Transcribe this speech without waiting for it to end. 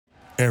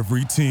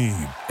Every team,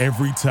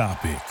 every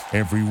topic,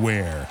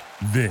 everywhere.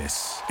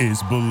 This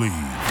is Believe.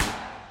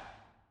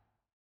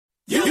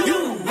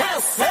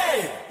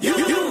 USA!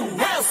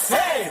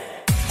 USA!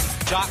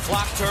 Shot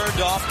clock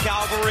turned off.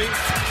 Calvary.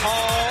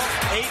 Hall.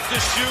 8 to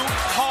shoot.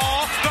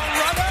 Hall. The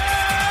runner.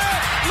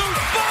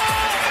 Loose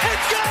ball.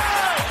 And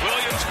goal!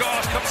 Williams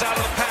Goss comes out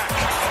of the pack.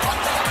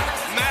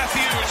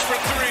 Matthews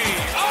for 3.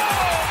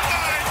 Oh,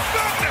 my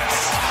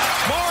goodness!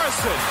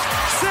 Morrison.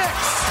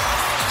 6.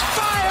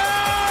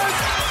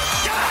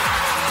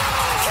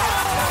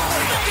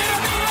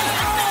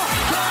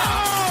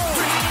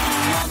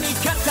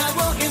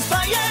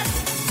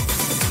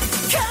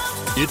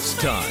 It's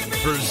time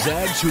for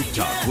Zag's Hoop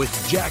Talk with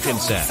Jack and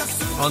Zag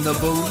on the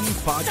Believe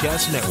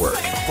Podcast Network.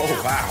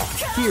 Oh, wow.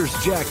 Here's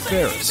Jack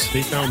Ferris.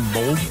 They found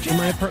mold in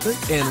my apartment.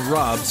 And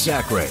Rob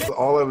Zachary.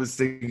 All I was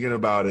thinking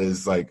about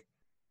is, like,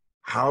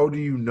 how do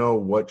you know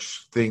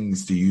which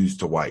things to use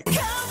to wipe?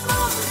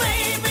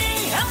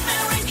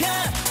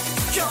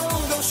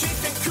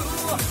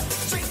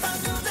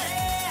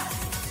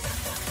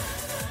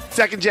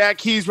 Second Jack,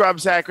 he's Rob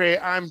Zachary.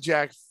 I'm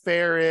Jack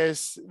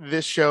Ferris.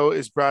 This show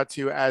is brought to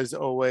you, as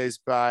always,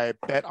 by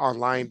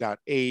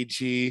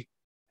betonline.ag.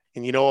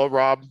 And you know what,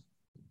 Rob?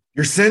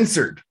 You're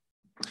censored.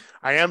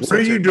 I am What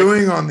censored. are you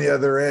doing on the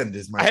other end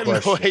is my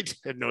question.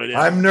 I have no idea.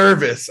 I'm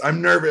nervous.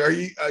 Are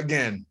you,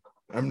 again,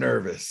 I'm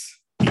nervous.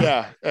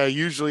 Yeah.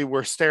 Usually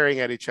we're staring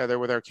at each other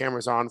with our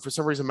cameras on. For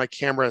some reason, my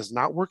camera is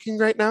not working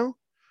right now.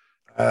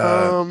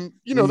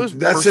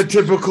 That's a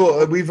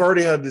typical, we've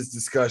already had this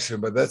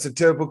discussion, but that's a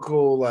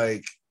typical,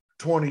 like,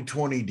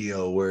 2020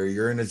 deal where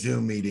you're in a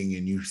Zoom meeting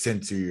and you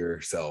censor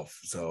yourself.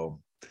 So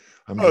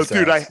I'm just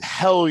asking.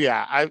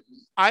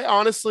 I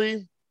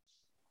honestly,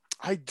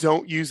 I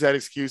don't use that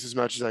excuse as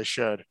much as I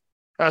should.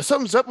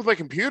 Something's up with my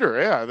computer.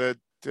 Yeah.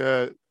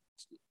 The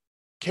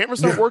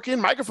camera's not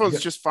working.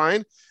 Microphone's just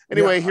fine.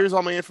 Anyway, here's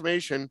all my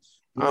information.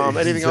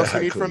 Anything else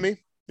you need from me?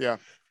 Yeah,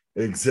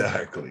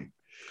 exactly.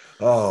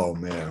 Oh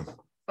man.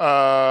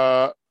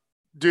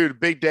 Dude,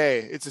 big day.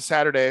 It's a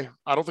Saturday.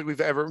 I don't think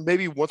we've ever,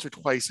 maybe once or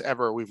twice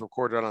ever, we've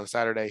recorded on a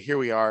Saturday. Here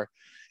we are.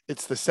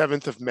 It's the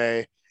 7th of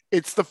May.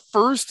 It's the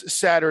first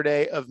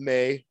Saturday of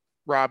May.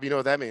 Rob, you know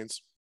what that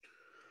means?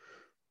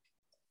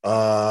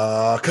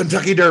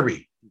 Kentucky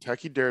Derby.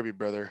 Kentucky Derby,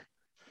 brother.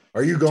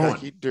 Are you going?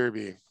 Kentucky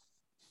Derby.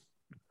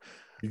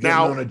 You're getting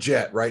on a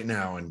jet right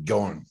now and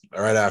going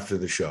right after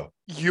the show.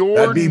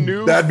 That'd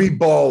be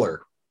baller.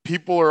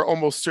 People are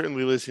almost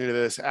certainly listening to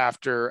this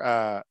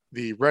after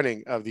the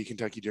running of the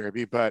Kentucky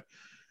Derby, but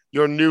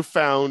your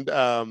newfound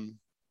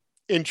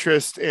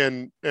interest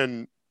in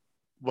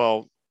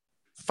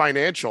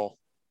financial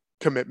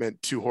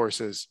commitment to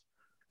horses.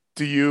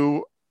 Are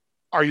you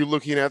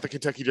looking at the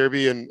Kentucky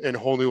Derby in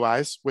whole new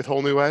eyes, with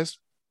whole new eyes?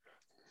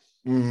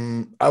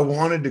 I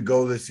wanted to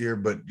go this year,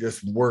 but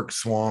just work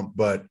swamped.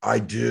 But I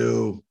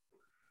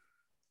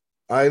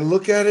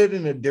look at it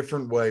in a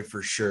different way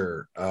for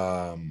sure.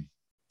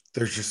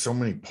 There's just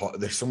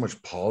there's so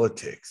much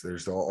politics.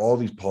 There's all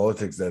these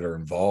politics that are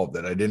involved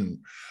that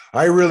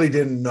I really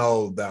didn't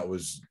know that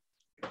was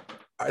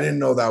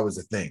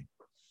a thing.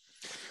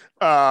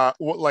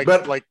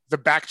 Like the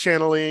back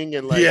channeling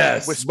and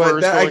yes,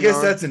 but I guess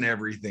that's in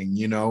everything,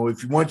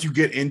 once you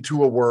get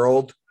into a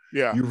world,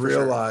 you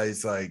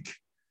realize like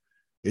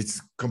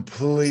it's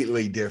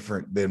completely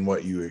different than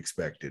what you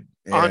expected.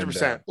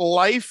 100%.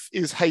 Life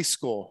is high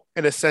school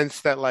in a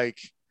sense that like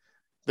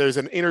there's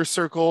an inner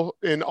circle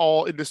in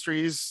all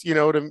industries, in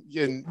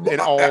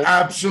all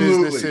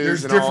absolutely businesses.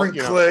 There's different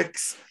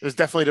cliques. There's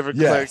definitely different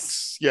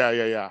cliques.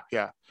 Yeah.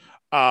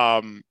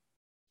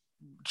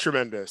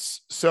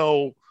 Tremendous.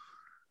 So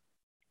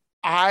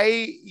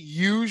I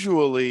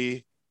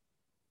usually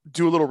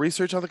do a little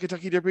research on the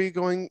Kentucky Derby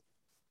going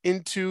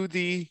into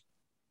the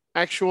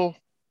actual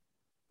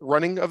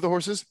running of the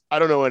horses. I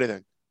don't know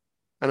anything.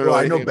 I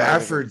know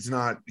Bafford's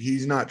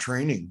he's not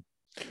training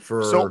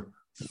for. So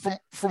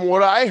from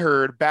what I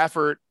heard,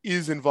 Baffert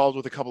is involved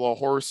with a couple of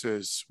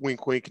horses.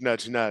 Wink, wink,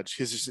 nudge, nudge.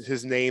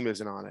 His name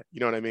isn't on it. You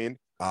know what I mean?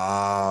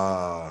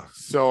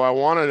 So I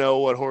want to know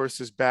what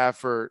horses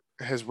Baffert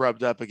has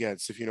rubbed up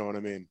against, if you know what I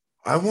mean.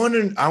 I want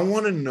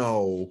to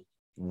know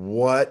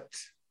what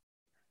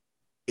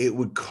it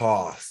would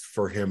cost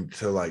for him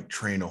to like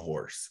train a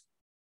horse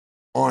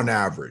on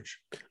average.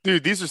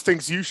 Dude, these are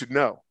things you should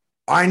know.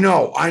 I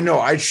know.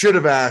 I should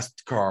have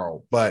asked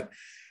Carl, but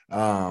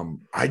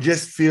I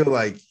just feel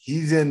like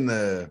he's in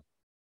the,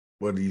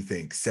 what do you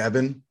think?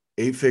 7,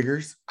 8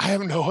 figures? I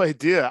have no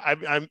idea.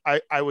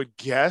 I would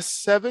guess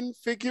 7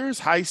 figures,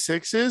 high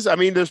 6s. I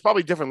mean, there's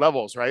probably different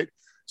levels, right?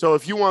 So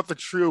if you want the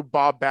true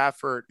Bob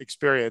Baffert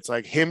experience,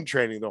 like him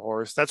training the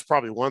horse, that's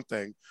probably one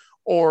thing.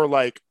 Or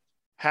like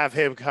have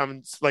him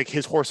come like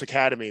his horse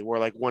academy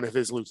where like one of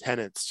his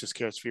lieutenants just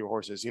cares for your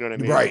horses. You know what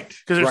I mean? Right.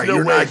 Because there's no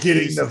You're way not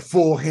getting the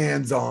full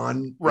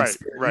hands-on. Right.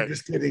 You're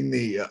just getting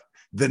the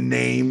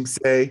name,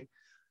 say.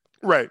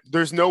 Right.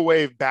 There's no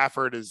way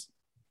Baffert is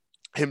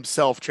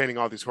himself training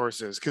all these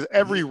horses because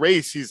every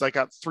race he's like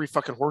got 3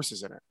 fucking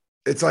horses in it.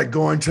 It's like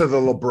going to the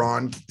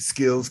LeBron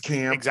skills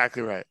camp.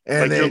 Exactly right.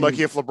 And like then, you're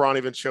lucky if LeBron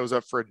even shows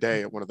up for a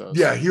day at one of those.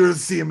 Yeah, you'll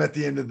see him at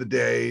the end of the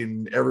day,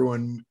 and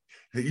everyone.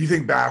 You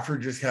think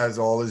Baffert just has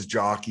all his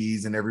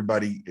jockeys and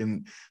everybody,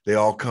 and they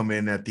all come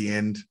in at the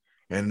end,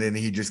 and then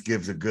he just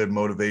gives a good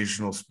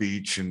motivational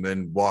speech and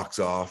then walks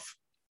off?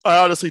 I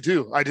honestly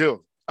do. I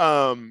do.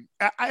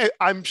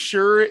 I'm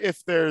sure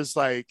if there's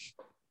like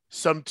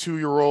some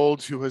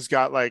 2-year-old who has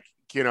got like,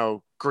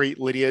 great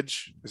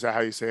lineage. Is that how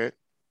you say it?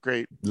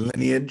 Great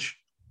lineage.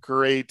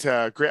 Great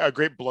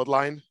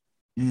bloodline.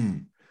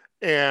 Mm.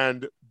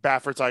 And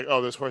Baffert's like,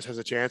 oh, this horse has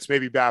a chance.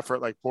 Maybe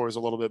Baffert like pours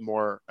a little bit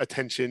more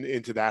attention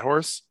into that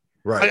horse.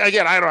 Right.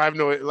 Again, I have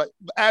no, like,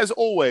 as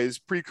always,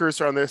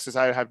 precursor on this is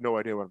I have no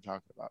idea what I'm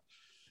talking about.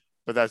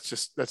 But that's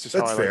just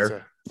how I fair. like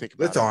to think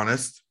about That's it.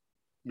 honest.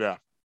 Yeah.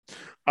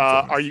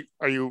 Are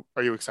you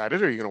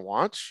excited? Are you going to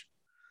watch?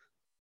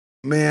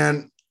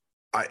 Man,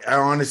 I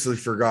honestly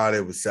forgot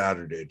it was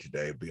Saturday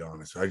today, to be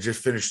honest. I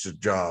just finished a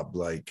job,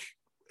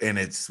 and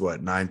it's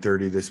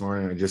 9:30 this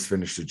morning. I just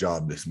finished a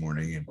job this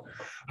morning, and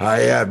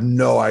I have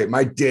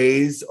my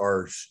days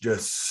are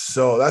just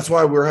so, that's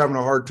why we're having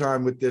a hard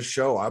time with this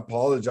show. I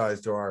apologize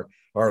to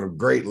our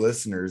great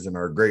listeners and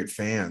our great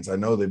fans. I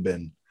know they've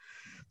been,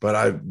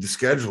 but the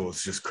schedule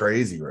is just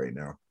crazy right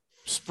now.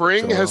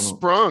 Spring has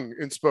sprung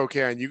in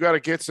Spokane. You got to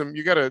get some,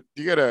 you got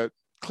to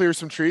clear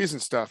some trees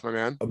and stuff, my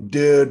man.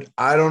 Dude,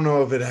 I don't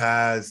know if it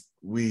has.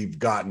 We've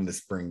gotten to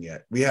spring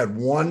yet. We had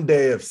one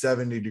day of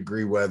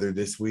 70-degree weather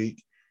this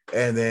week,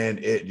 and then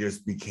it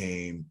just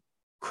became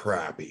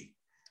crappy,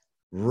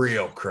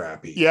 real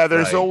crappy. Yeah,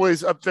 there's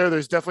always up there.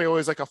 There's definitely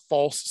always like a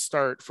false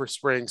start for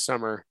spring,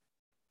 summer.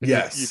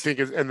 Yes. You think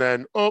and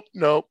then, oh,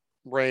 nope,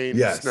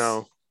 rain,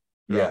 snow.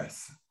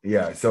 Yes.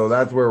 Yeah. So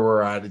that's where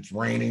we're at. It's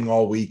raining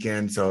all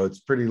weekend, so it's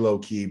pretty low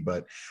key,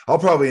 but I'll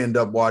probably end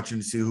up watching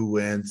to see who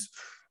wins.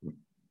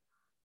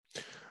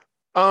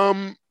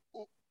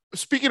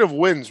 Speaking of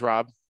wins,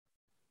 Rob,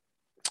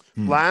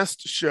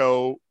 last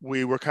show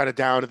we were kind of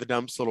down in the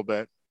dumps a little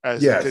bit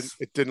as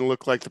it didn't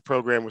look like the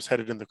program was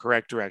headed in the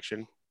correct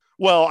direction.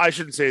 Well, I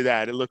shouldn't say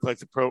that. It looked like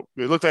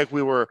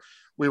we were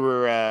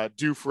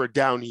due for a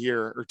down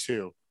year or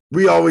two.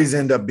 We always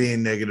end up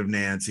being negative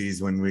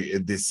Nancy's when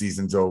this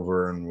season's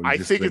over, and I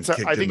think it's our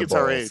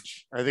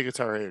age. I think it's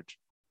our age.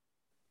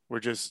 We're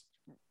just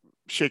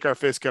shake our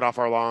fist, get off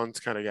our lawns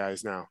kind of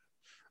guys now.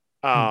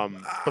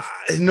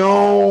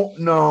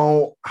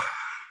 No.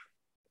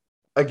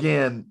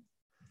 Again,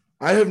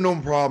 I have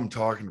no problem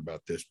talking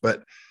about this,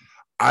 but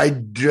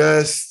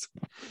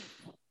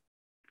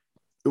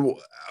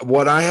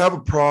what I have a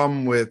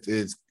problem with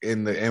is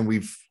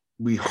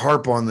we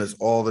harp on this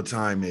all the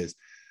time is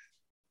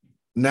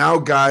now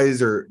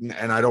guys are,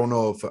 and I don't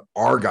know if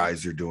our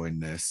guys are doing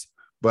this,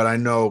 but I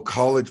know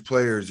college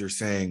players are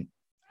saying,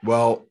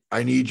 well,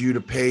 I need you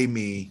to pay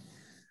me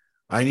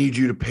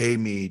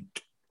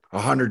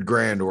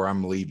 $100,000 or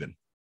I'm leaving.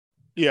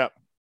 Yeah.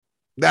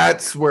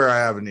 That's where I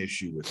have an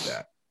issue with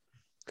that.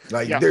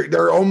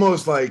 They're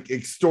almost like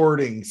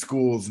extorting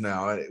schools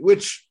now,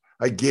 which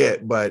I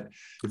get, but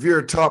if you're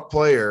a top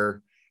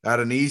player at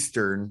an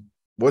Eastern,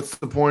 what's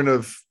the point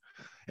of,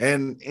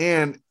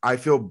 and I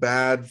feel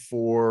bad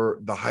for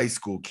the high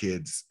school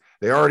kids.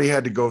 They already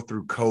had to go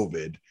through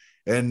COVID,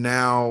 and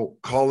now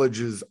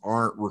colleges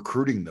aren't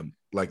recruiting them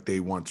like they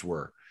once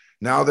were.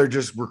 Now they're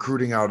just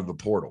recruiting out of the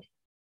portal.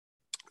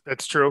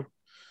 That's true.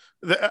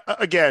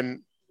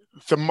 Again,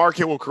 the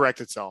market will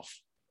correct itself.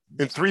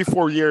 In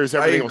 3-4 years,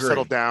 everything will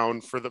settle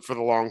down for the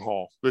long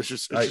haul. It's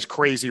just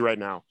crazy right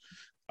now.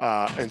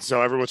 And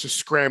so everyone's just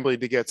scrambling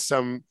to get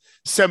some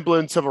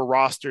semblance of a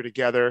roster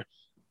together.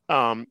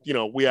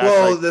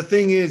 The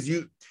thing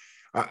is,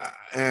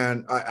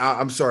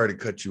 I'm sorry to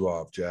cut you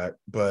off, Jack,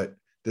 but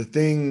the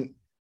thing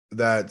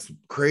that's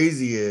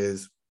crazy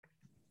is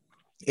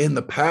in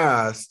the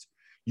past,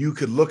 you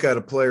could look at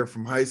a player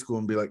from high school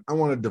and be like, I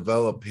want to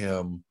develop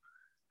him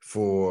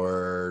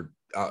for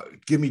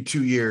give me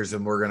 2 years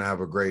and we're going to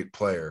have a great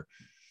player.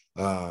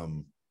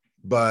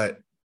 But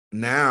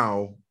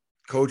now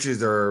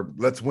coaches are,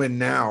 let's win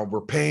now.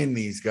 We're paying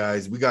these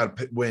guys. We got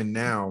to win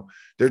now.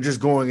 They're just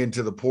going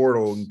into the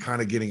portal and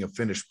kind of getting a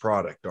finished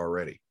product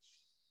already.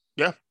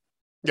 Yeah.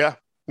 Yeah.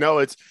 No,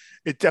 it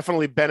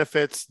definitely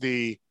benefits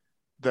the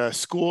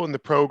school and the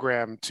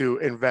program to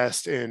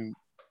invest in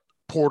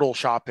portal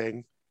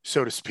shopping,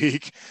 so to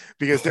speak,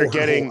 because they're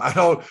getting, I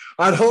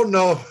don't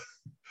know.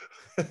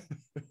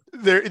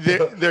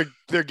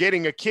 they're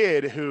getting a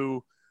kid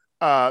who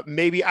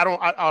maybe I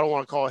don't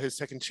want to call it his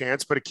second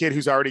chance, but a kid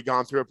who's already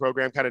gone through a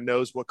program, kind of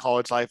knows what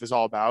college life is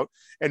all about,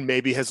 and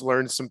maybe has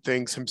learned some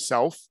things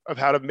himself of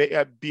how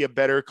to be a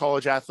better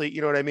college athlete.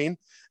 You know what I mean?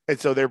 And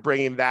so they're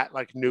bringing that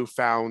like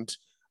newfound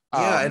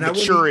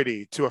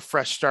maturity to a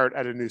fresh start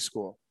at a new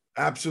school.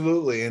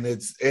 Absolutely.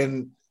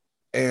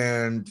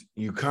 And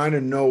you kind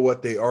of know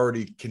what they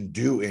already can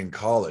do in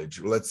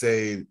college. Let's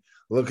say,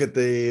 look at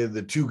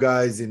the two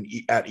guys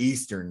at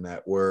Eastern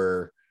that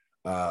were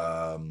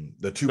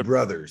the two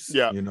brothers.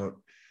 Yeah.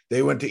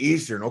 They went to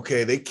Eastern.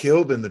 Okay. They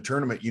killed in the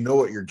tournament. You know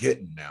what you're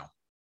getting now.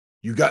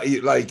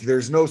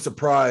 there's no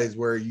surprise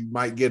where you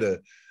might get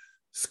a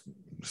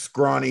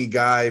scrawny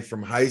guy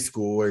from high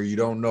school where you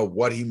don't know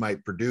what he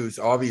might produce.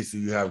 Obviously,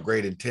 you have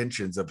great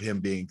intentions of him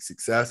being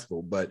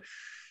successful, but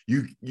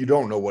you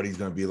don't know what he's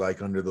going to be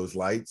like under those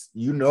lights.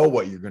 You know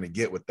what you're going to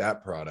get with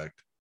that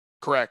product.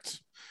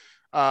 Correct.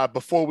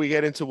 Before we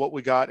get into what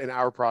we got in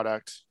our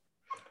product,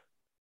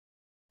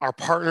 our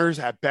partners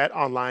at Bet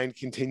Online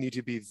continue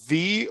to be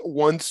the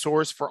one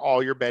source for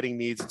all your betting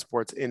needs and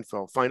sports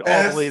info. Find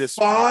all the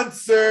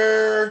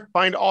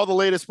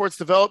latest sports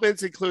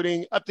developments,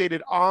 including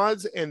updated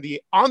odds on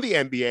the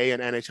NBA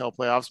and NHL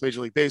playoffs, Major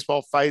League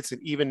Baseball fights,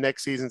 and even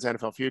next season's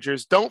NFL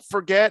futures. Don't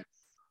forget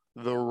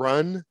the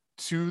Run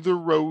to the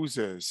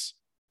Roses,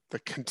 the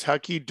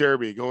Kentucky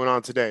Derby going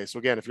on today. So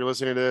again, if you're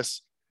listening to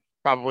this,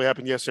 probably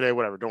happened yesterday,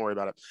 whatever, don't worry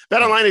about it.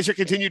 BetOnline is your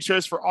continued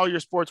choice for all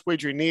your sports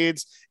wagering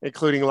needs,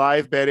 including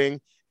live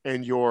betting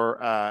and your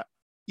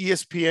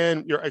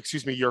ESPN,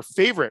 your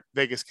favorite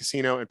Vegas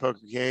casino and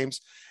poker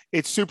games.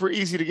 It's super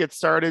easy to get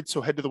started,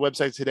 so head to the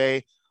website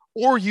today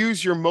or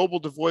use your mobile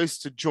device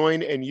to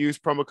join and use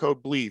promo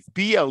code BLEAV,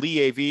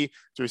 BLEAV,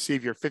 to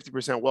receive your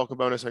 50% welcome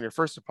bonus on your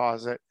first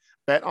deposit.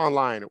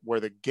 BetOnline,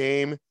 where the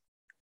game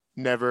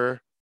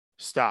never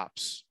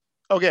stops.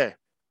 Okay.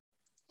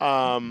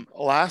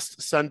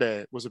 Last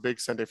Sunday was a big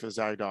Sunday for the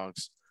Zag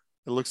Dogs.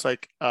 It looks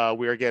like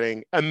we are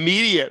getting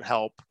immediate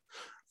help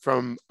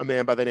from a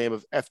man by the name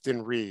of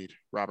Efton Reed,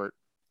 Robert.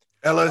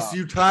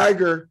 LSU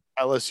Tiger,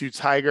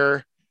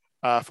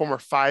 former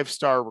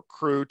 5-star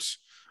recruit.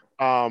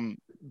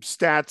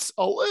 Stats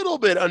a little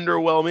bit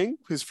underwhelming.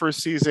 His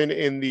first season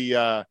in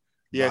the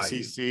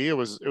SEC. It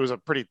was a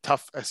pretty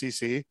tough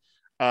SEC.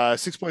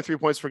 6.3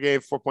 points per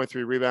game,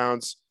 4.3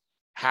 rebounds,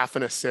 half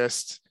an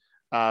assist.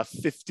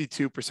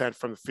 52%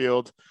 from the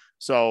field.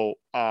 So,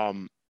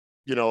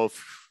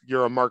 if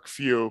you're a Mark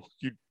Few,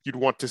 you'd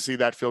want to see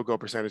that field goal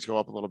percentage go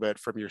up a little bit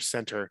from your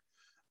center.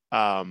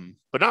 But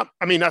not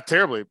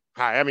terribly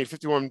high.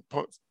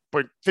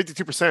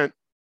 52%,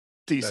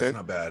 decent. That's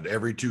not bad. Out of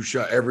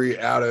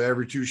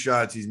every two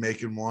shots, he's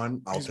making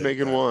one. He's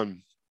making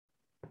one.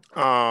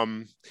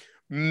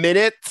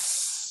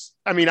 Minutes.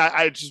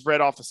 I just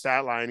read off the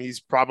stat line. He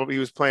was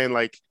playing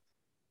like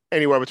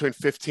anywhere between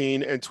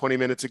 15 and 20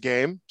 minutes a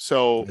game.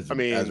 So, as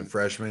a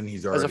freshman,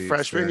 he's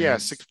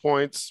 6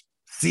 points.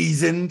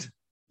 Seasoned.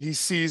 He's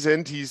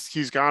seasoned.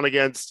 He's gone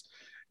against,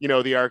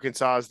 the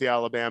Arkansas, the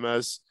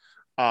Alabamas,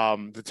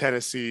 the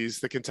Tennessees,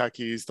 the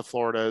Kentuckys, the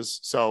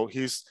Floridas. So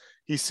he's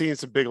seen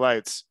some big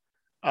lights.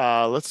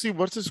 Let's see,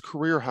 what's his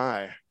career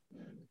high?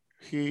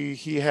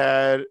 We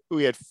had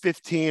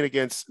 15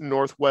 against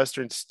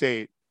Northwestern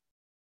State.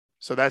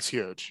 So that's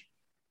huge.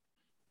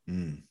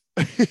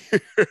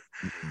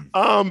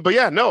 But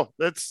yeah, no,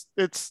 it's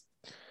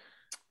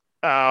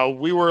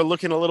we were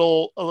looking a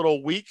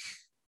little weak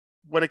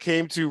when it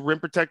came to rim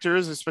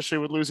protectors, especially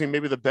with losing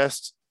maybe the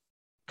best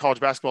college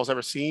basketball's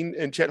ever seen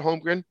in Chet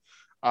Holmgren.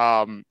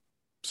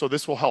 So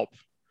this will help.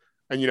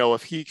 And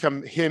if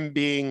him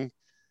being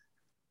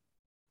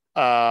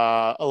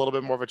a little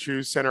bit more of a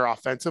true center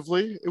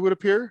offensively, it would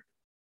appear.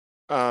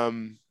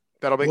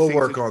 We'll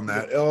work on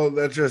that.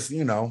 That's just,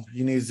 he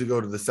needs to go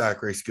to the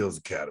Sacre Skills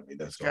Academy.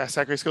 That's all. Yeah,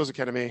 Sacre Skills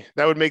Academy.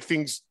 That would make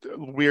things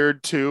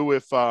weird too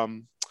if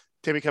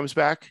Timmy comes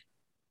back.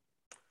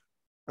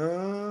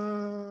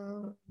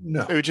 No.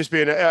 It would just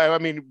be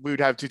we would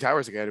have two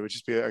towers again. It would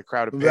just be a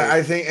crowd of pigs.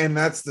 I think, and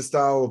that's the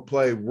style of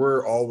play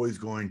we're always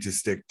going to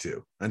stick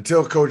to.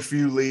 Until Coach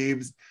Few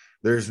leaves,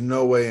 there's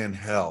no way in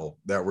hell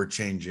that we're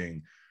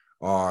changing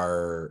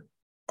our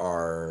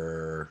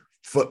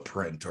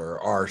footprint or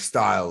our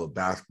style of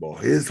basketball.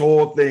 His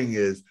whole thing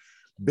is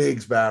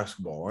bigs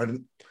basketball,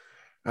 and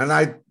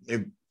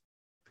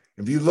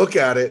if you look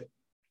at it,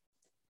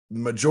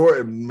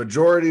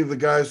 majority of the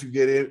guys who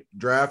get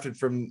drafted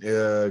from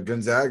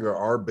Gonzaga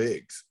are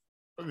bigs.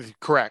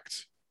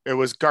 Correct. It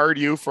was guard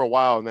you for a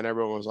while, and then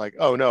everyone was like,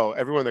 "Oh no!"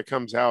 Everyone that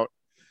comes out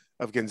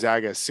of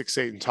Gonzaga is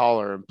 6'8" and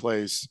taller and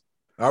plays.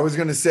 I was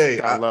going to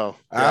say low.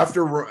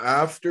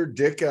 After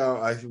Dick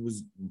out,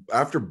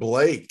 after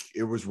Blake,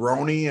 it was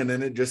Roney, and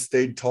then it just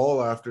stayed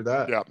tall after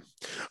that. Yeah.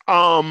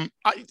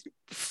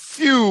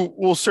 Few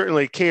will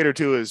certainly cater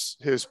to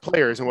his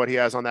players and what he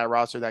has on that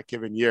roster that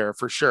given year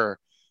for sure.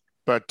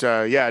 But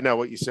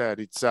what you said,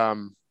 it's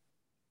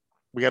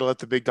we got to let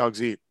the big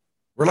dogs eat.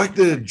 We're like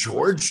the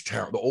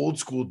old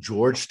school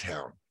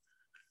Georgetown.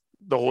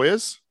 The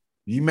Hoyas?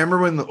 You remember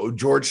when the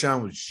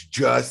Georgetown was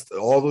just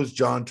all those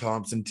John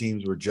Thompson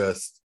teams were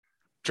just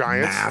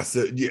giants,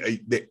 massive. Yeah,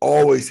 they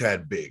always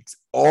had bigs.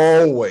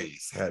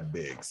 Always had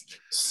bigs.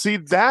 See,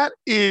 that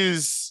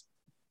is.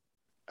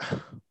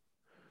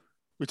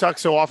 We talk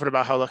so often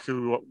about how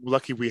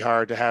lucky we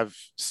are to have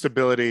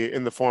stability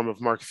in the form of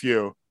Mark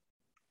Few.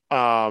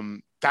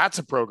 That's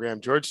a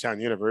program,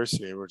 Georgetown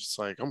University. We're just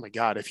like, oh my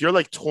God, if you're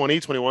like 20,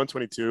 21,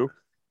 22.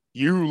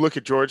 You look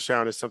at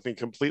Georgetown as something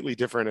completely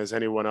different as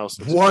anyone else.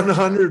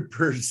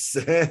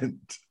 100%.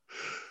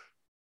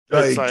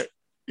 Like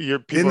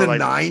in the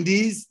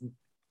 90s,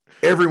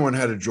 everyone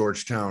had a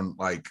Georgetown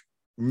like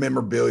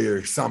memorabilia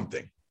or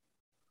something.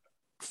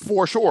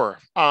 For sure.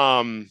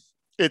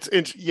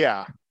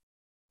 Yeah.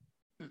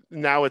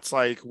 Now it's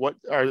like, what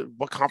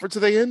conference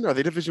are they in? Are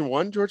they Division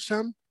I,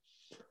 Georgetown?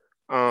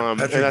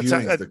 Patrick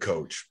Ewing's the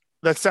coach.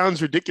 That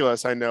sounds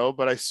ridiculous, I know,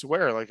 but I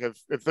swear, like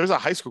if there's a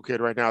high school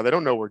kid right now, they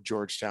don't know where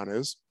Georgetown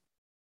is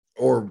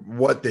or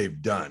what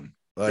they've done.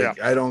 Like,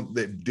 Yeah.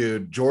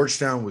 Dude,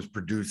 Georgetown was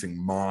producing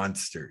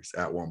monsters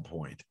at one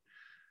point.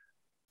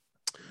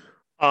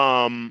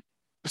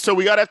 So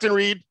we got Efton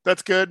Reed.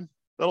 That's good.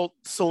 That'll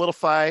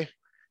solidify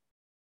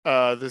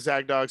the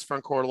Zag Dogs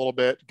front court a little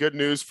bit. Good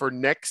news for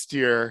next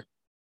year,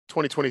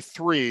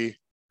 2023.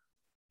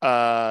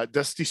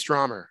 Dusty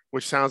Stromer,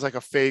 which sounds like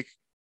a fake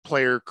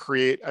player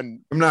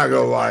I'm not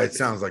gonna lie, it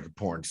sounds like a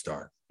porn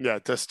star. Yeah,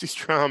 Dusty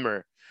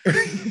Stromer.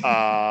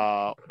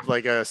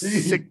 Like a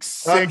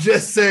 6'6". I'm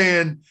just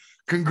saying,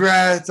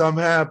 congrats. I'm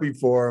happy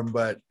for him,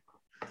 but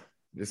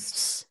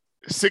just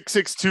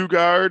 6'2"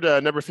 guard,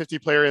 number 50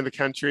 player in the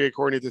country,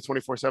 according to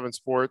 24/7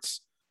 Sports.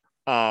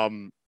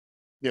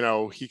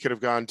 He could have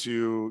gone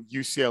to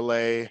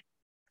UCLA,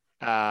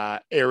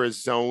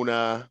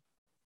 Arizona,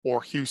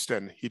 or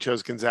Houston. He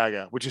chose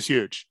Gonzaga, which is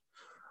huge.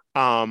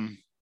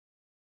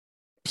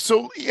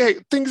 So yeah,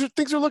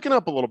 things are looking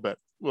up a little bit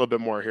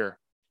more here.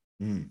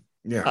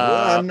 Yeah,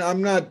 well,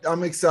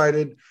 I'm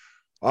excited.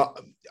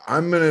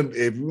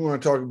 If we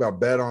want to talk about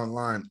Bet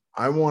Online,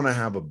 I want to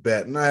have a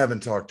bet, and I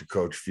haven't talked to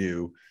Coach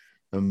Few.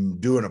 I'm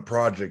doing a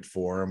project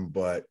for him,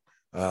 but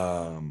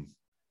I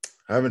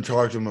haven't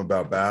talked to him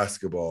about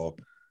basketball.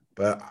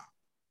 But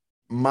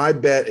my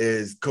bet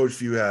is Coach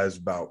Few has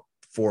about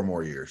 4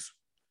 more years.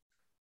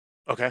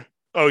 Okay.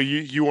 Oh,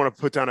 you want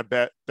to put down a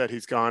bet that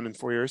he's gone in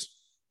 4 years?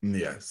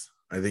 Yes,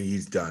 I think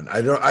he's done.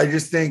 I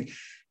just think,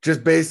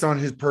 just based on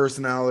his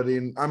personality,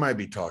 and I might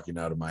be talking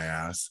out of my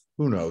ass.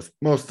 Who knows?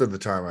 Most of the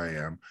time I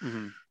am.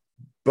 Mm-hmm.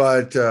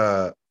 But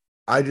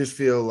I just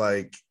feel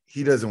like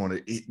he doesn't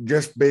want to,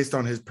 just based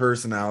on his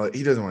personality,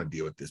 he doesn't want to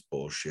deal with this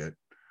bullshit.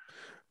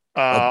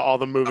 All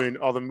the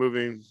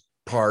moving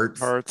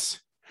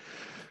parts.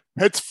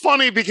 It's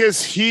funny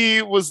because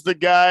he was the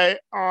guy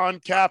on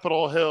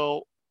Capitol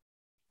Hill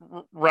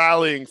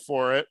rallying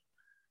for it.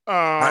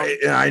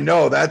 I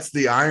know that's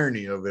the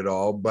irony of it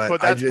all,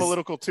 but that's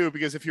political too,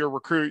 because if you're a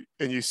recruit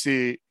and you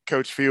see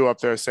Coach Few up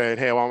there saying,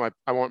 "Hey, I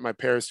want my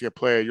pairs to get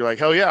played," you're like,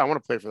 "Hell yeah, I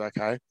want to play for that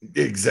guy."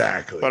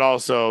 Exactly. But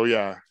also,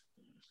 yeah,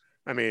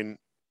 I mean,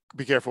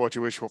 be careful what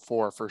you wish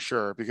for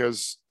sure,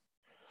 because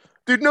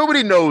dude,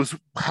 nobody knows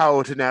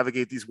how to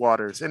navigate these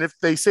waters, and if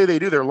they say they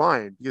do, they're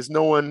lying, because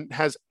no one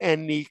has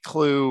any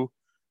clue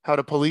how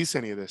to police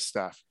any of this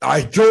stuff.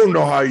 I don't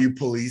know how you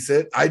police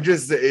it. I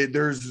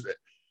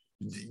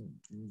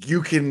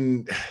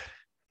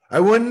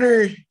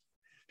wonder,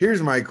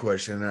 here's my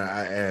question.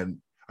 And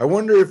I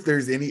wonder if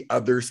there's any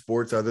other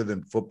sports other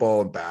than football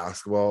and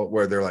basketball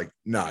where they're like,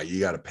 nah, you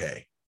got to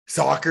pay.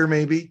 Soccer,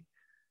 maybe.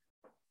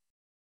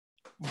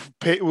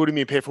 Pay? What do you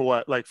mean pay for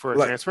what? Like for a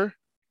transfer?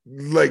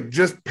 Like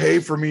just pay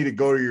for me to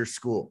go to your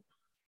school.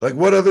 Like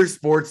what other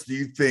sports do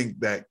you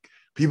think that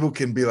people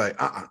can be like,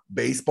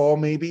 baseball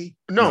maybe?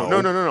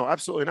 No,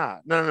 absolutely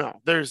not. No.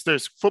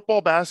 There's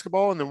football,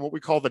 basketball, and then what we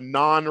call the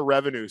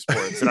non-revenue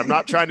sports. And I'm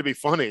not trying to be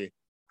funny.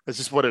 It's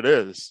just what it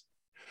is.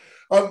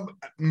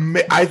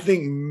 I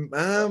think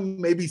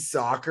maybe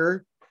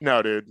soccer.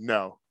 No, dude,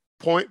 no.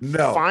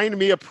 Find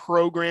me a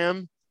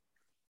program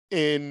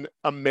in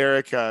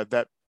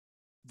America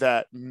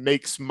that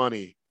makes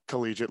money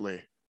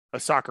collegiately. A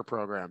soccer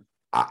program.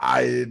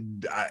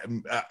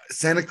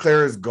 Santa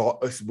Clara's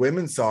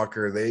women's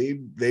soccer, they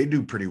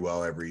do pretty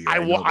well every year.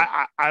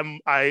 I'm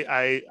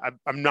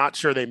not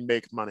sure they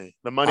make money.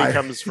 The money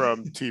comes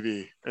from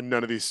TV, and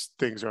none of these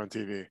things are on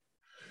TV.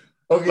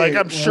 Okay, like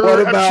I'm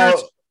sure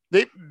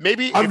they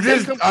maybe. I'm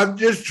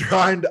just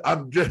trying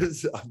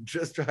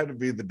to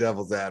be the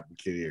devil's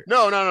advocate here.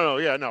 No.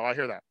 Yeah, no, I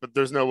hear that, but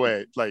there's no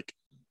way. Like,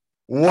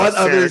 what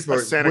other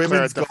sports? Santa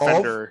Clara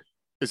defender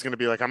is going to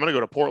be like, I'm going to go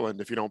to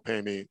Portland if you don't pay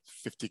me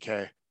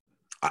 $50K.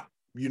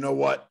 You know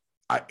what?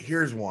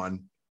 Here's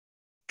one.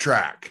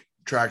 Track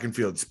and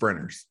field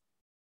sprinters.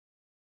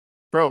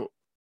 Bro,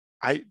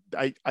 I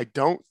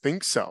don't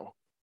think so.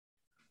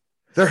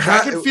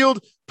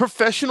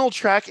 Professional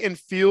track and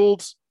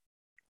field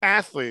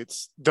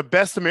athletes, the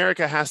best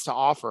America has to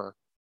offer,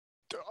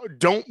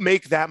 don't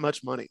make that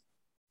much money.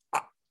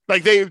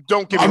 Like, they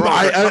don't give me wrong.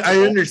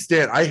 I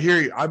understand. I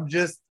hear you.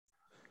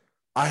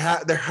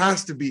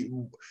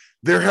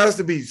 There has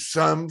to be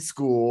some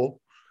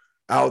school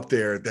out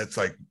there that's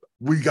like,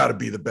 we got to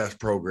be the best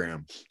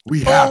program.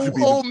 We have to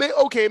be.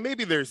 Okay,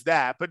 maybe there's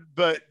that, but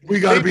we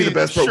got to be the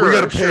best. We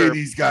got to pay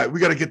these guys. We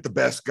got to get the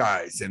best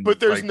guys. But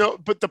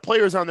but the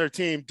players on their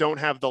team don't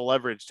have the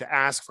leverage to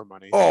ask for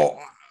money. Oh,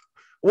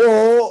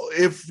 well,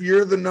 if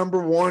you're the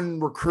number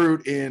 1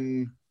 recruit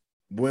in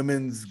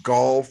women's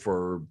golf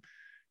or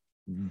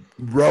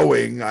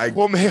rowing,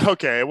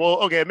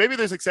 maybe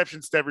there's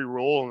exceptions to every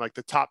rule, and like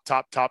the top.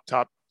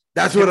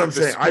 That's what I'm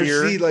saying. I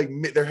see, like,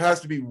 there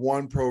has to be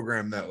one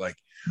program that, like,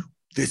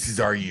 this is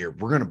our year.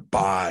 We're gonna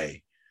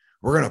buy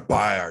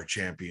our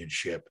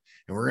championship,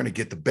 and we're going to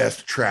get the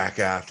best track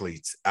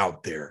athletes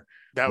out there.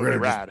 That would be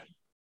rad.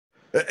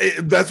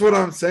 That's what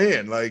I'm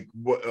saying. Like,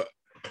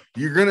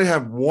 you're going to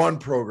have one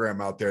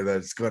program out there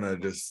that's going to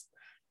just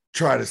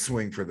try to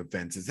swing for the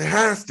fences. It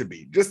has to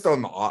be just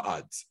on the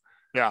odds.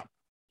 Yeah.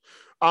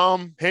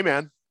 Hey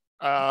man,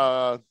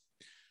 I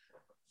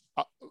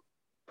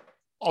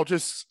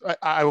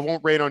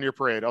won't rain on your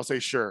parade. I'll say,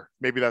 sure.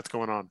 Maybe that's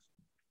going on.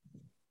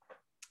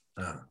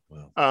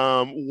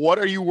 What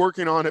are you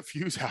working on at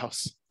Fuse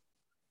House?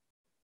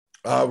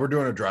 We're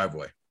doing a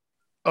driveway.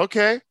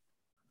 Okay.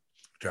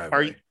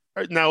 Driveway.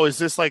 Now, is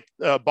this like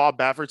a Bob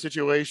Baffert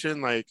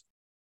situation, like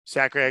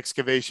Sacre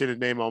excavation and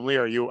name only?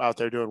 Or are you out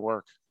there doing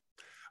work?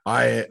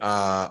 I'm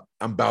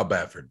Bob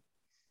Baffert.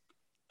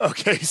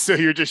 Okay, so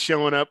you're just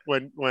showing up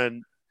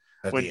when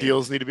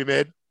deals need to be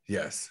made?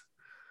 Yes.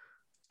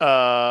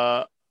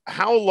 How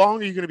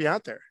long are you going to be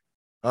out there?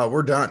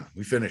 We're done.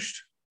 We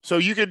finished. So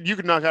you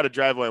could knock out a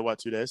driveway in what,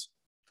 2 days?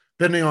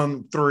 Depending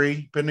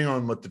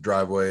on what the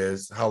driveway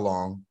is, how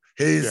long.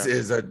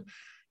 His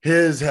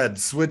had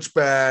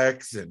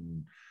switchbacks,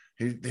 and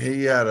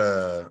he had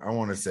I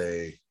want to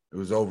say it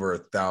was over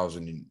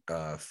 1,000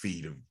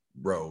 feet of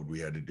road we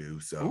had to do.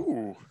 So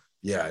ooh,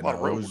 yeah, it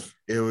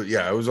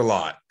was a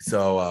lot.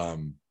 So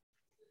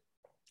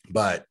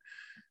but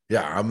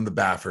yeah, I'm the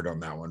Baffert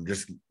on that one.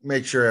 Just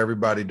make sure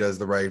everybody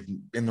does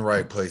in the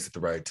right place at the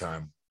right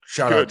time.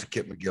 Shout out to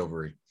Kip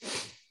McGilvery.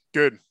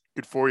 Good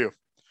for you.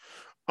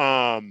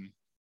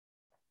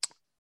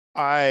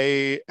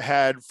 I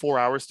had 4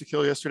 hours to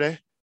kill yesterday.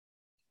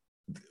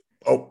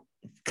 Oh,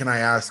 can I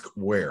ask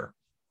where?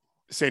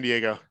 San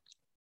Diego.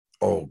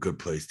 Oh, good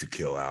place to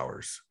kill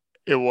hours.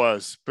 It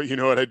was, but you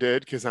know what I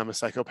did? Because I'm a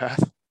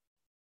psychopath.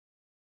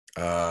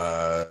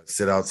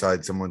 Sit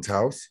outside someone's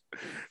house?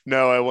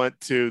 No, I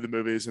went to the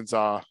movies and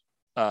saw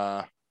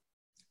whatchamacallit?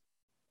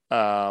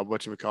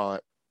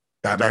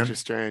 Batman? Doctor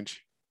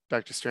Strange.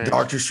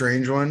 Doctor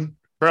Strange one?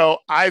 Bro,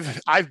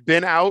 I've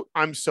been out.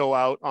 I'm so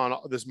out on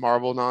this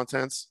Marvel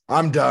nonsense.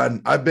 I'm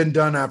done. I've been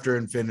done after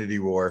Infinity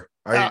War.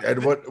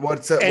 And what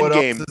else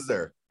is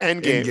there?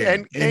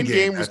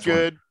 Endgame was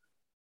good,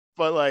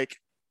 but like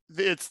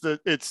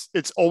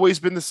it's always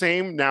been the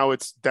same. Now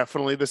it's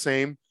definitely the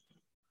same.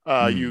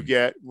 When you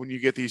get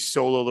these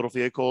solo little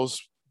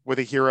vehicles with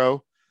a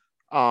hero,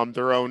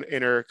 their own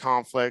inner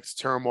conflicts,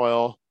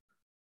 turmoil.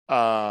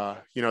 They're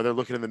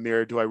looking in the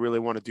mirror. Do I really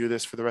want to do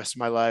this for the rest of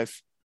my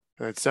life?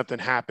 And then something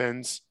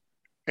happens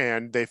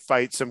and they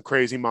fight some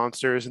crazy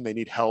monsters and they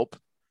need help.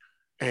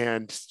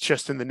 And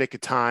just in the nick of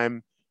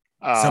time,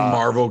 some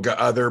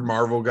other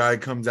Marvel guy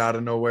comes out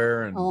of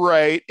nowhere.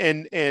 Right.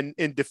 And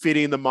in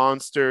defeating the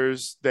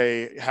monsters,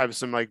 they have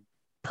some like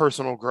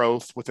personal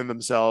growth within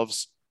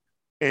themselves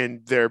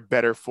and they're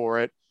better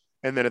for it.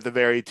 And then at the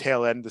very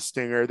tail end of the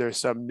stinger, there's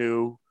some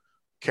new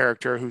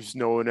character who's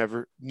no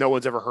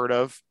one's ever heard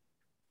of,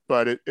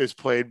 but it is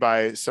played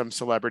by some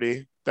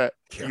celebrity that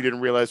you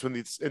didn't realize when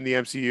it's in the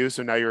MCU.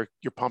 So now you're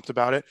pumped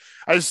about it.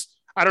 I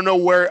don't know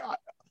where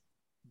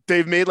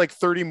they've made like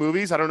 30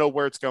 movies. I don't know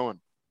where it's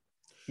going.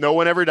 No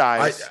one ever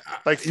dies.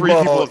 Like three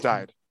people have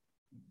died.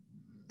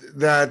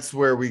 That's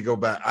where we go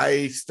back.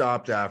 I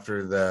stopped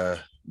after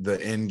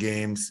the end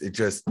games. It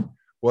just,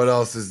 what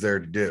else is there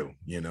to do?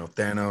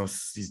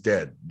 Thanos, he's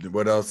dead.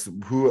 What else?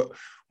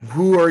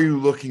 Who are you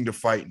looking to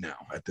fight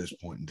now at this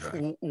point in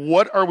time?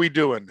 What are we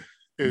doing?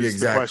 Is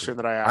the question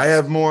that I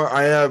asked.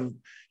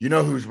 You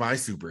know who's my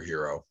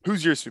superhero?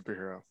 Who's your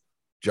superhero?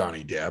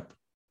 Johnny Depp.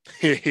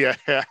 Yeah.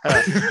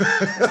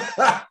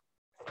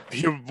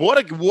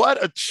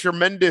 What a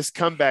tremendous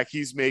comeback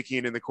he's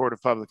making in the court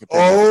of public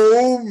opinion.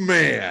 Oh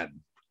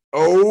man.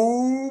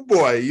 Oh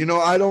boy.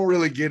 I don't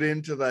really get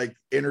into like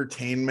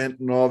entertainment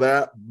and all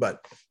that,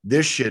 but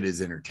this shit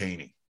is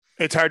entertaining.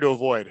 It's hard to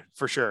avoid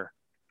for sure.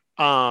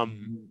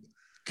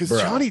 Because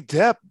Johnny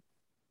Depp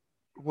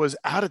was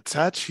out of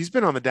touch. He's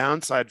been on the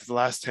downside for the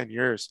last 10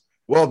 years.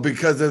 Well,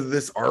 because of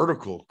this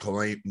article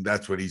claim,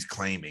 that's what he's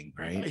claiming,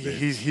 right?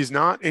 He's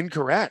not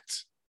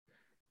incorrect.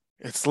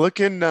 It's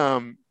looking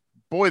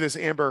this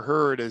Amber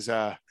Heard is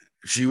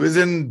she was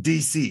in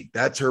DC.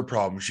 That's her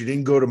problem. She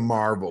didn't go to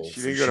Marvel.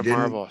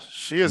 Marvel.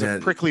 She is a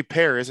prickly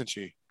pear, isn't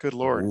she? Good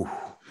Lord. Ooh,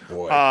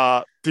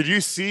 boy. Did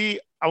you see,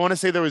 I want to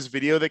say there was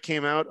video that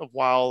came out of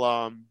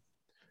while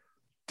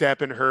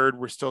Depp and Heard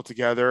were still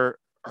together,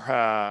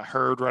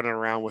 Heard running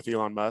around with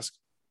Elon Musk.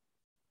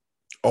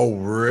 Oh,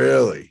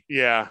 really?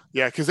 Yeah.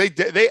 Because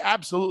they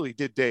absolutely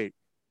did date.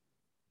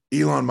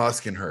 Elon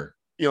Musk and her.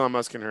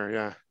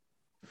 Yeah.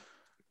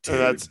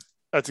 So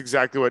that's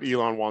exactly what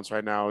Elon wants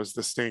right now is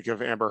the stink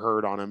of Amber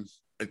Heard on him.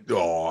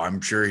 Oh, I'm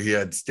sure he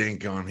had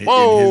stink on in his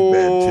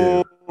bed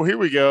too. Here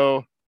we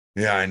go.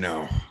 Yeah, I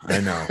know.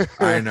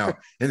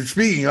 And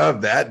speaking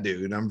of that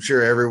dude, I'm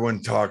sure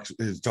everyone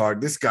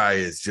this guy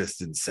is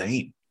just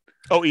insane.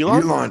 Oh,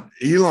 Elon?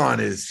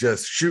 Elon is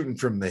just shooting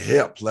from the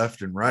hip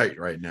left and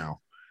right now.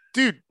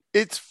 Dude,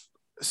 it's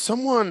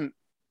someone.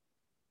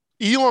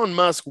 Elon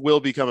Musk will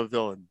become a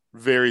villain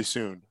very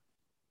soon.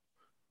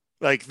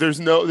 Like this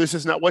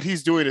is not what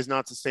he's doing is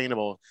not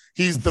sustainable.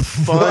 He's the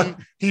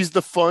fun,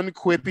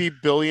 quippy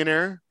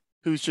billionaire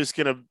who's just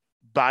going to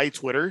buy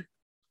Twitter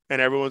and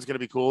everyone's going to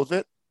be cool with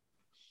it.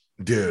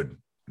 Dude,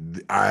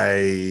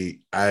 I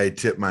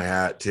tip my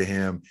hat to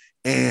him.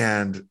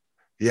 And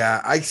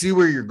yeah, I see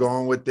where you're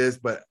going with this,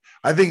 but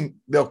I think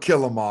they'll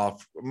kill him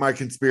off. My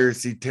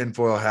conspiracy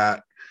tinfoil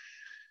hat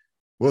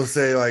will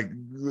say like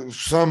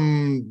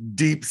some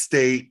deep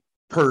state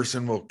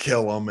person will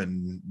kill him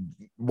and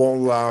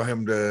won't allow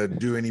him to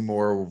do any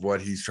more of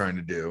what he's trying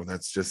to do.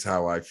 That's just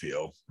how I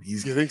feel. You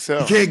think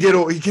so?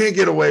 He can't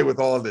get away with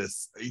all of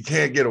this. He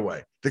can't get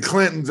away. The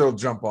Clintons will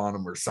jump on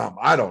him or something.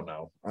 I don't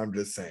know. I'm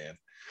just saying.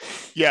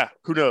 Yeah,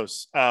 who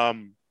knows?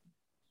 Elon.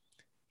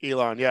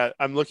 Yeah,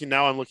 I'm looking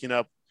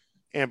up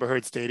Amber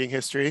Heard's dating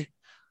history.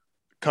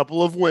 A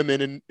couple of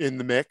women in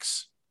the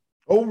mix.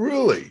 Oh,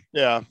 really?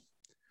 Yeah.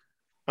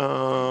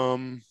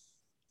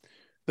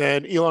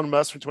 Then Elon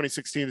Musk from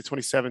 2016 to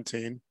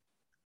 2017.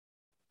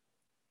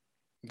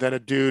 Then a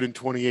dude in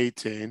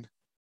 2018.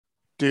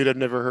 Dude I've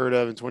never heard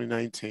of in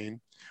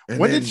 2019. And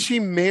when then, did she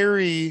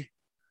marry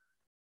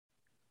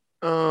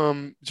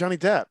Johnny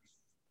Depp?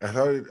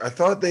 I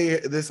thought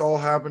this all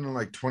happened in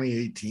like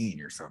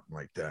 2018 or something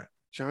like that.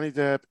 Johnny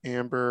Depp,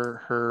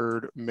 Amber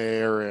Heard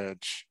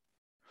marriage.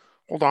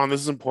 Hold on,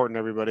 this is important,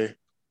 everybody.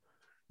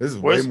 This is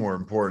way more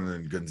important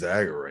than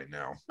Gonzaga right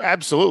now.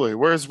 Absolutely.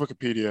 Where's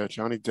Wikipedia?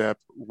 Johnny Depp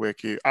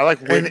wiki. I like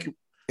wiki.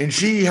 And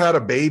she had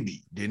a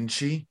baby, didn't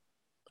she?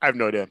 I have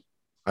no idea.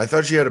 I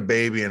thought she had a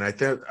baby, and I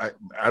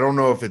don't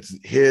know if it's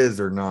his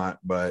or not,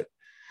 but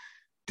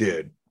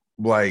dude,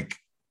 like,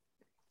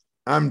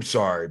 I'm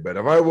sorry, but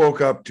if I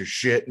woke up to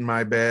shit in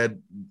my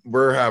bed,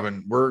 we're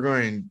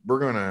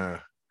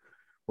gonna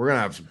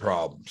have some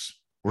problems.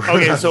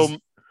 Okay, so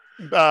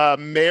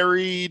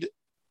married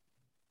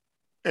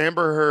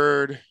Amber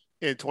Heard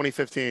in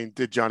 2015,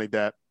 did Johnny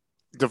Depp.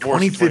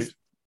 Divorced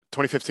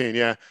 2015,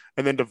 yeah.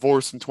 And then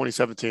divorced in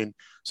 2017.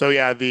 So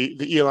yeah,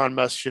 the Elon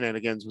Musk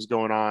shenanigans was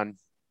going on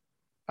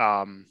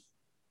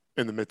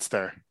in the midst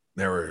there.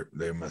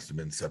 They must have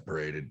been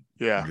separated.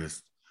 Yeah.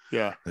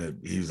 Yeah.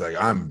 He was like,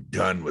 I'm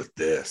done with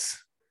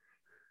this.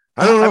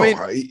 I don't know.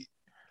 I mean,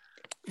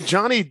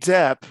 Johnny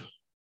Depp,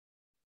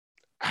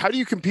 how do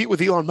you compete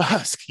with Elon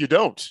Musk? You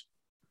don't.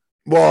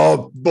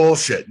 Well,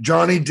 bullshit.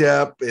 Johnny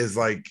Depp is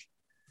like,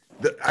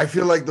 I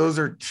feel like those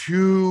are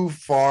two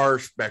far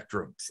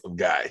spectrums of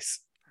guys.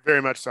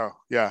 Very much so.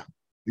 Yeah.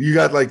 You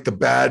got like the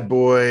bad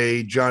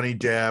boy Johnny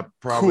Depp,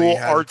 probably cool,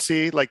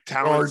 artsy, like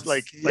talent,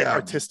 like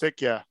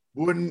artistic. Yeah.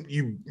 Wouldn't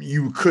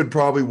you could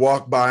probably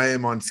walk by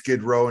him on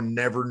Skid Row and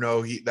never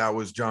know that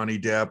was Johnny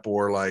Depp,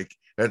 or like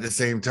at the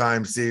same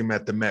time see him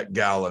at the Met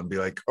Gala and be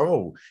like,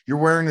 oh, you're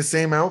wearing the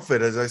same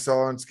outfit as I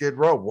saw on Skid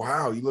Row.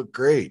 Wow, you look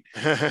great.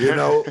 You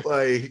know,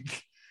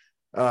 like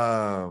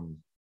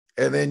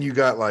and then you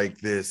got like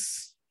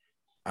this,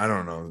 I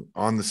don't know,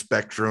 on the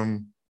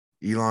spectrum,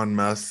 Elon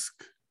Musk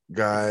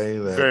guy.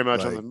 That, very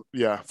much like, on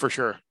the, for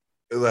sure.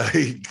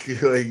 Like,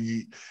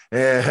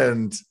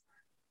 and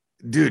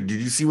dude, did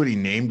you see what he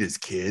named his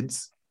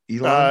kids?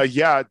 Elon?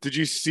 Yeah. Did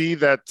you see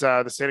that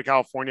the state of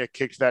California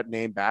kicked that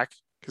name back?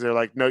 Because they're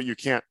like, no, you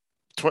can't.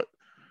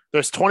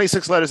 There's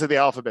 26 letters of the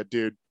alphabet,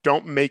 dude.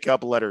 Don't make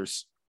up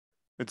letters.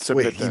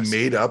 Wait, he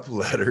made up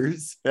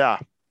letters? Yeah.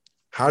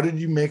 How did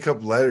you make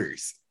up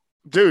letters?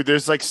 Dude,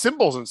 there's like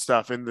symbols and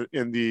stuff in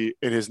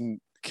his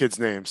kids'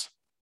 names.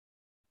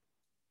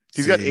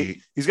 He's got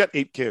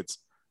 8 kids.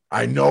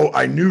 I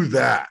knew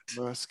that.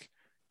 Musk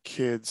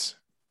kids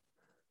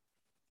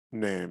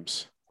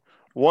names.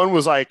 One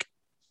was like,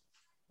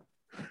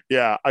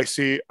 yeah, I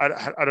see. I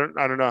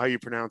don't know how you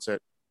pronounce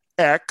it.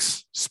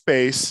 X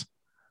space,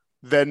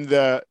 then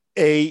the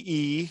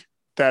AE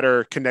that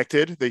are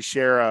connected. They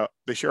share a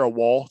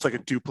wall. It's like a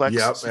duplex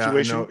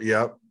situation.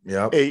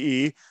 Yep.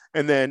 AE,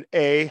 and then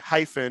A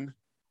hyphen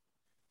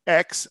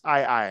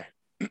XII.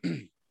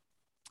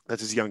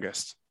 That's his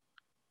youngest.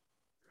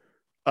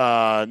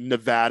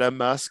 Nevada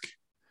Musk.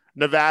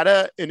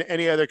 Nevada in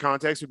any other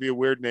context would be a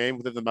weird name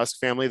within the Musk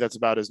family. That's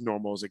about as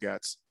normal as it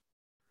gets.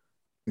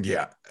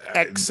 Yeah.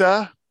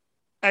 Exa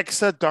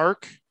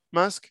Dark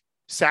Musk,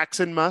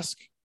 Saxon Musk,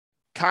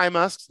 Kai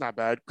Musk's not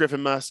bad.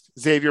 Griffin Musk,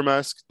 Xavier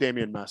Musk,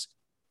 Damian Musk.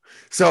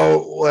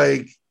 So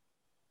like,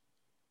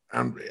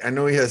 I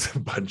know he has a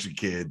bunch of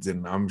kids,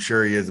 and I'm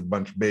sure he has a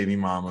bunch of baby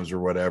mamas or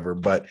whatever,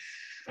 but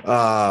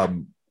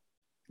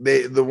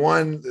they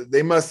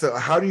must have,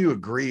 how do you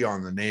agree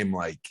on the name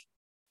like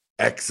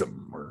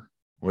Exum, or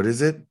what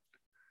is it?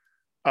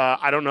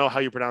 I don't know how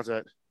you pronounce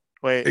it.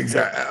 Wait,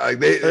 exactly. Like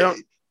they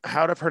don't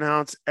how to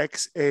pronounce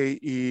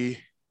XAE.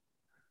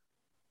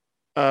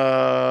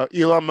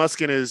 Elon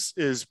Musk and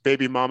his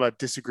baby mama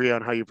disagree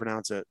on how you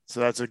pronounce it, so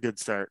that's a good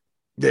start.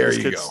 There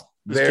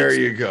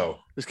you go.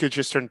 This kid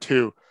just turned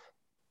 2.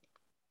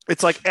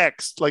 It's like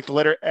X, like the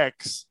letter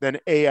X, then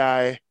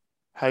AI.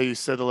 How you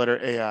said the letter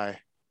AI?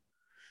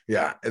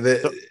 Yeah.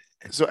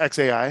 So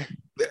XAI.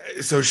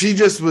 So she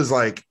just was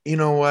like, you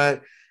know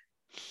what?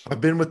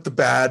 I've been with the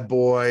bad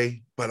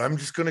boy. but I'm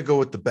just gonna go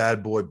with the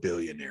bad boy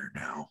billionaire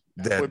now.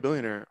 Boy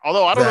billionaire.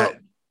 Although I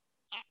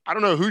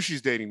don't know who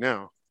she's dating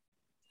now.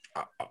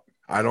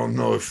 I don't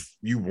know if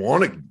you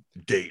want to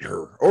date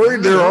her, or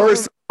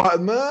there's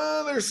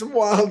some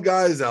wild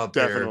guys out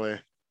there.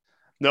 Definitely.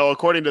 No,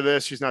 according to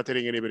this, she's not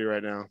dating anybody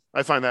right now.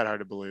 I find that hard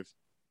to believe.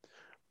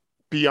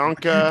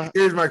 Bianca.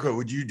 Here's my question: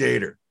 would you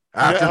date her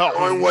after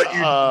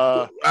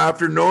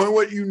knowing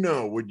what you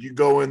know? Would you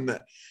go in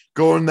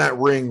that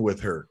ring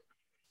with her?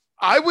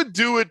 I would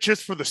do it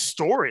just for the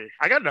story.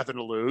 I got nothing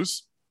to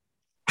lose.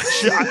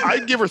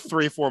 I'd give her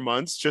 3-4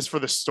 months just for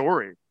the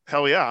story.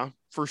 Hell yeah,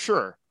 for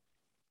sure.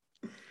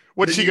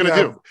 What's she gonna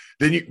do?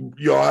 Then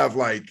you'll have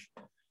like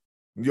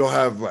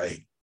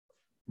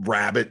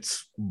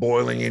rabbits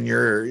boiling in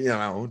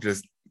your,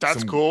 just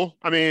that's cool.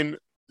 I mean,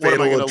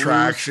 fatal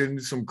attraction,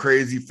 some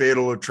crazy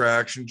fatal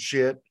attraction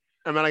shit.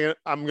 And then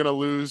I'm gonna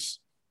lose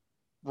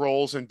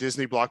roles in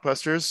Disney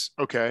blockbusters.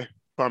 Okay,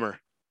 bummer.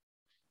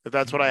 If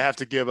that's what I have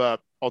to give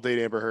up, I'll date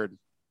Amber Heard.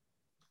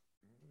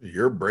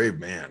 You're a brave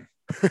man.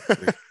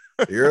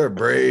 You're a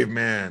brave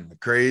man. The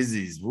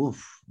crazies.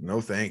 Woof.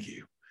 No, thank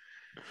you.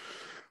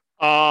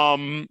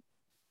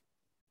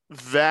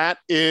 That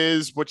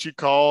is what you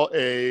call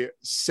a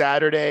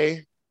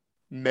Saturday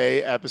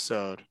May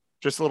episode.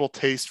 Just a little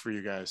taste for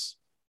you guys.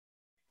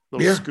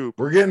 Scoop.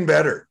 We're getting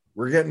better.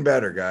 We're getting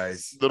better,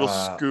 guys. Little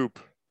scoop.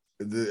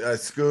 A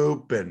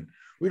scoop, and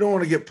we don't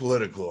want to get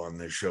political on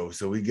this show,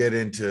 so we get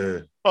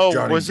into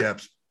Johnny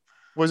Depp's.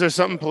 Was there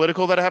something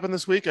political that happened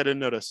this week? I didn't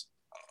notice.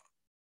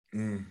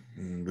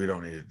 We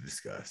don't need to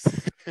discuss.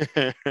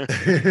 It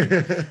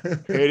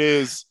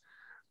is.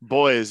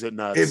 Boy, is it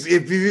nuts.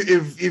 If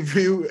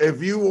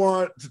you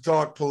want to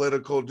talk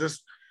political,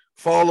 just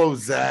follow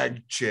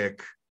Zag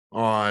Chick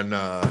on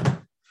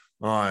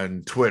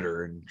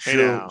Twitter, and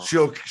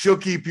she'll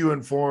keep you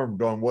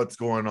informed on what's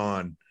going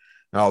on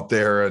out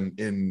there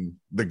in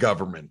the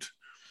government.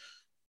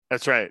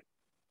 That's right.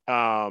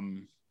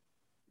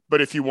 But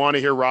if you want to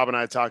hear Rob and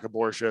I talk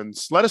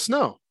abortions, let us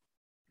know.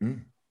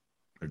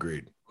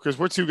 Agreed. Because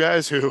we're two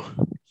guys who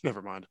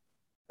never mind.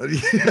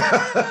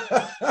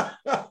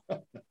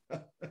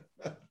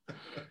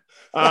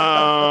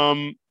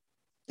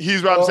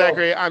 He's Rob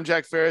Zachary. I'm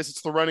Jack Ferris.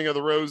 It's the Running of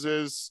the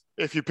Roses.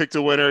 If you picked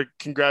a winner,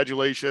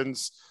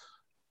 congratulations.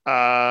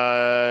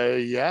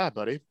 Yeah,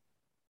 buddy.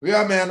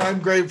 Yeah, man. I'm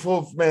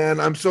grateful,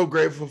 man. I'm so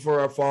grateful for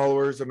our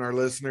followers and our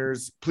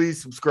listeners.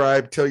 Please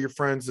subscribe. Tell your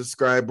friends to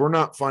subscribe. We're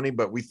not funny,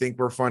 but we think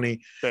we're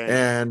funny. Thanks.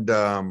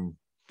 And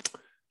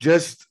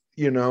just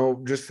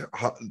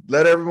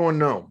let everyone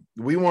know.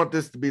 We want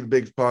this to be the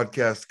biggest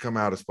podcast to come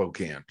out of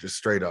Spokane. Just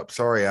straight up.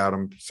 Sorry,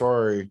 Adam.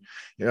 Sorry,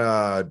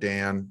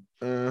 Dan.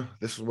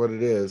 This is what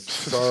it is.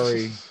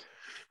 Sorry.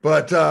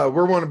 But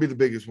we want to be the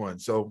biggest one.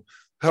 So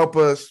help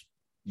us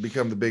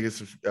become the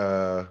biggest,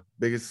 have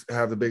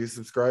the biggest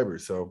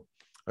subscribers. So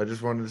I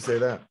just wanted to say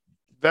that.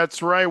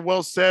 That's right.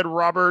 Well said,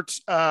 Robert.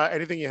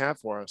 Anything you have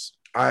for us?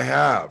 I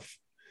have.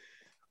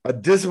 A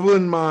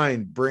disciplined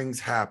mind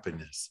brings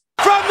happiness.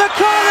 From the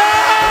corner,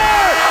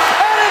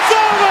 and it's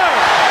over.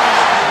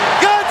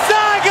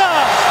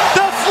 Gonzaga,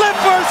 the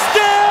flipper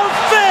still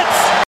fits.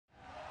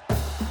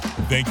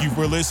 Thank you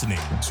for listening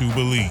to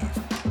Believe.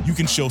 You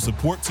can show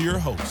support to your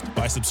host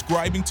by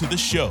subscribing to the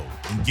show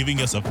and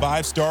giving us a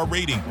 5-star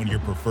rating on your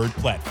preferred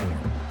platform.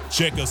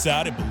 Check us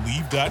out at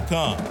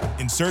Believe.com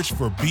and search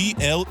for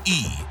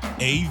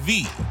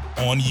BLEAV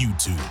on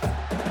YouTube.